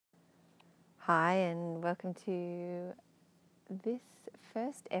Hi, and welcome to this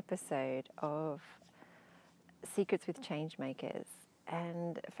first episode of Secrets with Changemakers.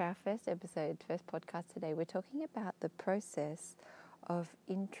 And for our first podcast today, we're talking about the process of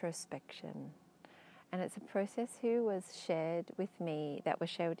introspection. And it's a process that was shared with me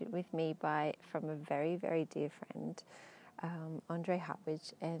from a very, very dear friend, Andre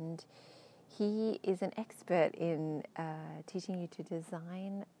Hartwich, and he is an expert in teaching you to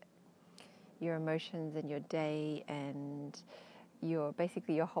design your emotions and your day and your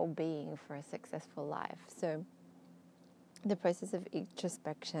whole being for a successful life. So the process of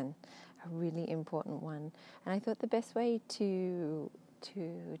introspection, a really important one. And I thought the best way to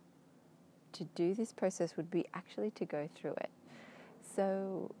do this process would be actually to go through it.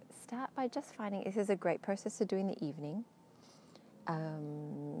 So start by just finding, this is a great process to do in the evening,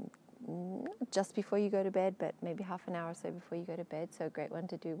 just before you go to bed, but maybe half an hour or so before you go to bed. So a great one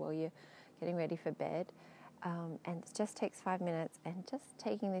to do while you're getting ready for bed. And it just takes 5 minutes, and just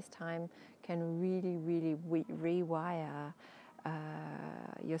taking this time can really, really rewire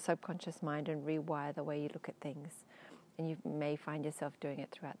your subconscious mind and rewire the way you look at things. And you may find yourself doing it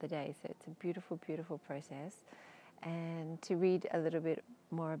throughout the day. So it's a beautiful, beautiful process. And to read a little bit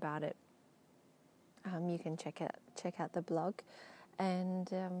more about it, you can check out the blog. And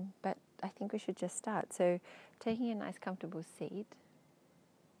but I think we should just start. So taking a nice comfortable seat,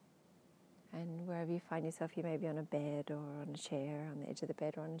 and wherever you find yourself, you may be on a bed or on a chair, on the edge of the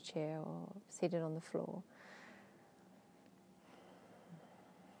bed or on a chair, or seated on the floor.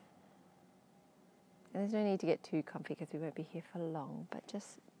 And there's no need to get too comfy because we won't be here for long, but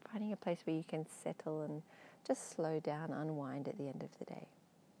just finding a place where you can settle and just slow down, unwind at the end of the day.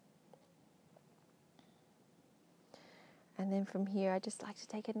 And then from here, I just like to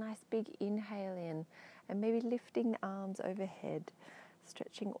take a nice big inhale in, and maybe lifting the arms overhead,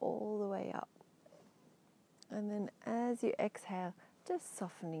 stretching all the way up. And then as you exhale, just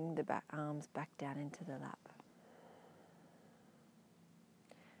softening the arms back down into the lap.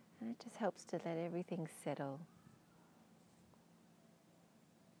 And it just helps to let everything settle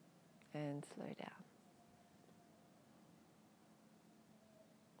and slow down.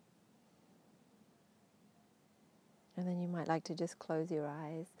 And then you might like to just close your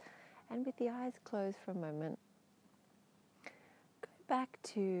eyes. And with the eyes closed for a moment, go back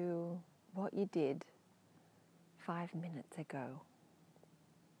to what you did 5 minutes ago.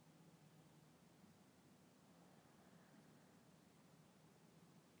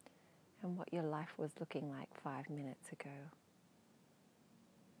 And what your life was looking like 5 minutes ago.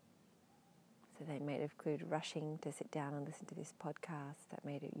 So that may include rushing to sit down and listen to this podcast.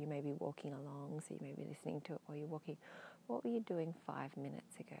 You may be walking along, so you may be listening to it while you're walking. What were you doing 5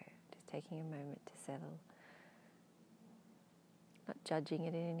 minutes ago? Just taking a moment to settle. Not judging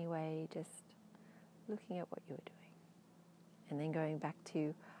it in any way, just looking at what you were doing. And then going back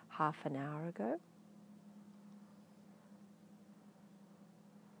to half an hour ago.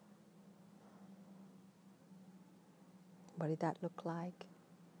 What did that look like?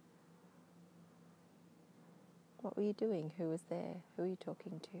 What were you doing? Who was there? Who were you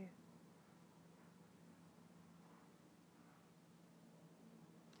talking to?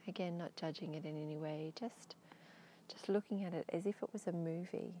 Again, not judging it in any way, just looking at it as if it was a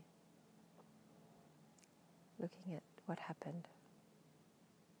movie. Looking at what happened.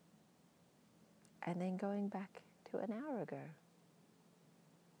 And then going back to an hour ago.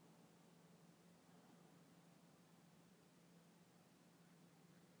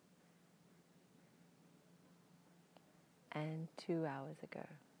 And 2 hours ago.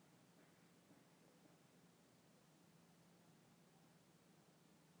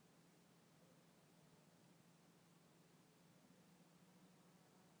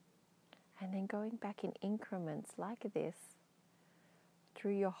 And then going back in increments like this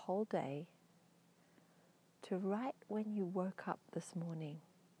through your whole day to right when you woke up this morning.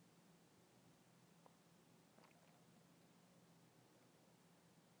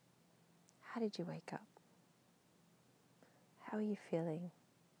 How did you wake up? How are you feeling?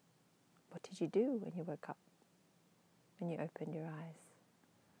 What did you do when you woke up? When you opened your eyes?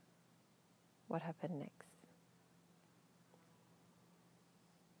 What happened next?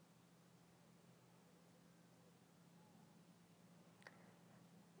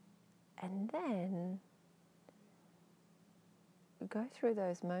 And then go through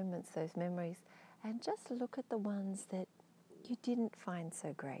those moments, those memories, and just look at the ones that you didn't find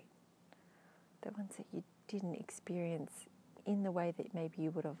so great. The ones that you didn't experience in the way that maybe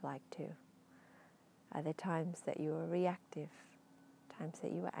you would have liked to. Are there times that you were reactive? Times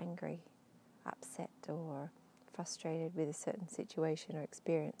that you were angry, upset, or frustrated with a certain situation or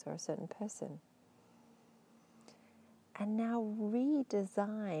experience or a certain person. And now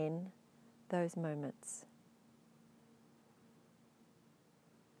redesign those moments.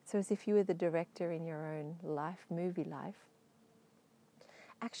 So as if you were the director in your own life, movie life,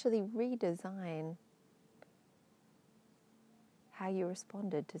 actually redesign how you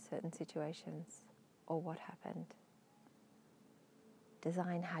responded to certain situations or what happened.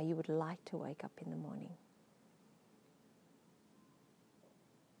 Design how you would like to wake up in the morning.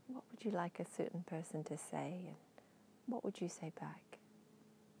 What would you like a certain person to say, and what would you say back?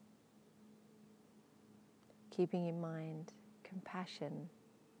 Keeping in mind compassion,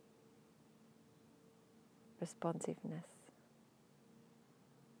 responsiveness,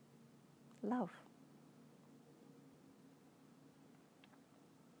 love.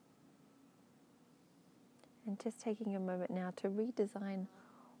 And just taking a moment now to redesign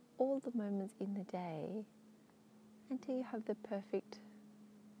all the moments in the day until you have the perfect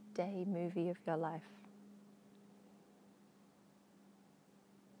day movie of your life.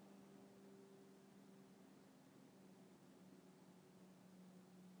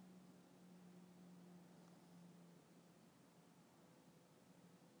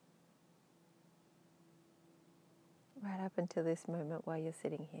 Right up until this moment while you're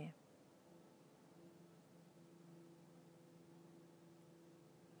sitting here.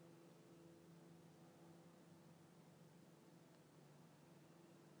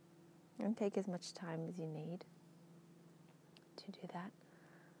 And take as much time as you need to do that.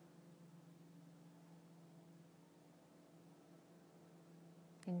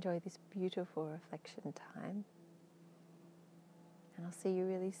 Enjoy this beautiful reflection time. And I'll see you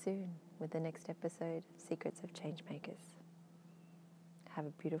really soon with the next episode of Secrets of Changemakers. Have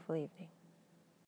a beautiful evening.